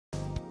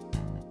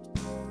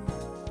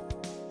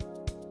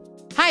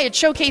Hi, it's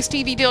Showcase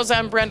TV Deals.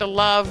 I'm Brenda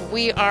Love.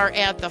 We are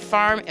at the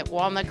farm at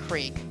Walnut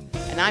Creek.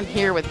 And I'm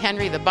here with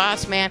Henry, the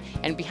boss man,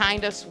 and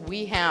behind us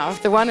we have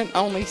the one and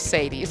only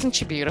Sadie. Isn't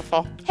she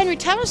beautiful? Henry,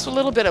 tell us a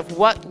little bit of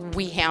what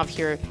we have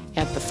here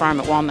at the farm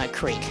at Walnut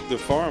Creek. The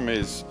farm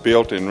is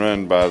built and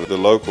run by the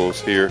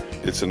locals here.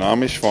 It's an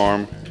Amish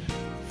farm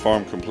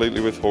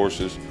completely with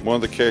horses. One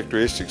of the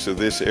characteristics of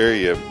this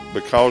area,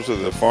 because of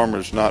the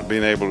farmers not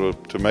being able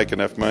to make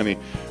enough money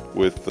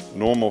with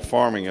normal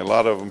farming, a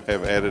lot of them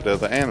have added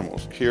other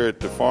animals. Here at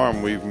the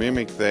farm we've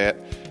mimicked that,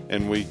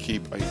 and we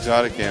keep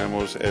exotic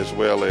animals as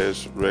well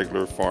as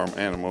regular farm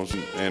animals,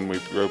 and we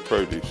grow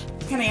produce.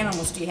 What kind of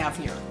animals do you have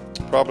here?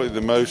 Probably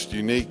the most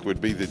unique would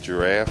be the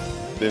giraffe.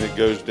 Then it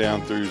goes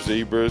down through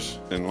zebras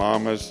and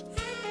llamas,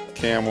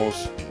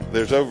 camels.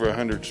 There's over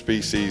 100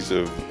 species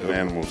of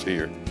animals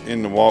here.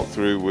 In the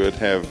walkthrough we'd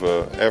have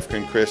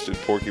African crested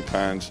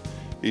porcupines,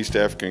 East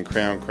African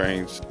crown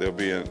cranes. There'll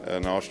be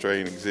an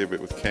Australian exhibit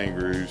with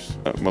kangaroos,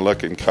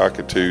 Moluccan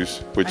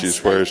cockatoos, which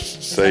is where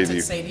Sadie.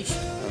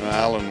 An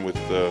island with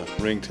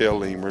ringtail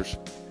lemurs.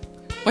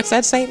 What's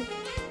that, Sadie?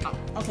 Oh,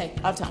 okay,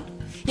 I'll tell him.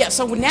 Yeah,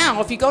 so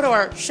now if you go to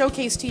our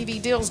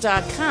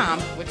showcasetvdeals.com,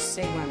 which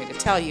Sadie wanted me to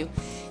tell you,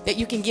 that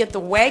you can get the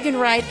wagon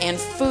ride and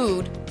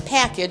food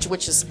package,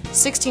 which is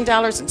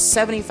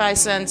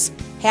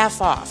 $16.75,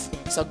 half off.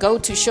 So go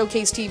to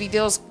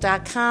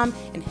showcasetvdeals.com,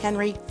 and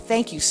Henry,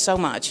 thank you so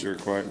much. You're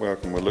quite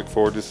welcome. We look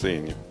forward to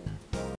seeing you.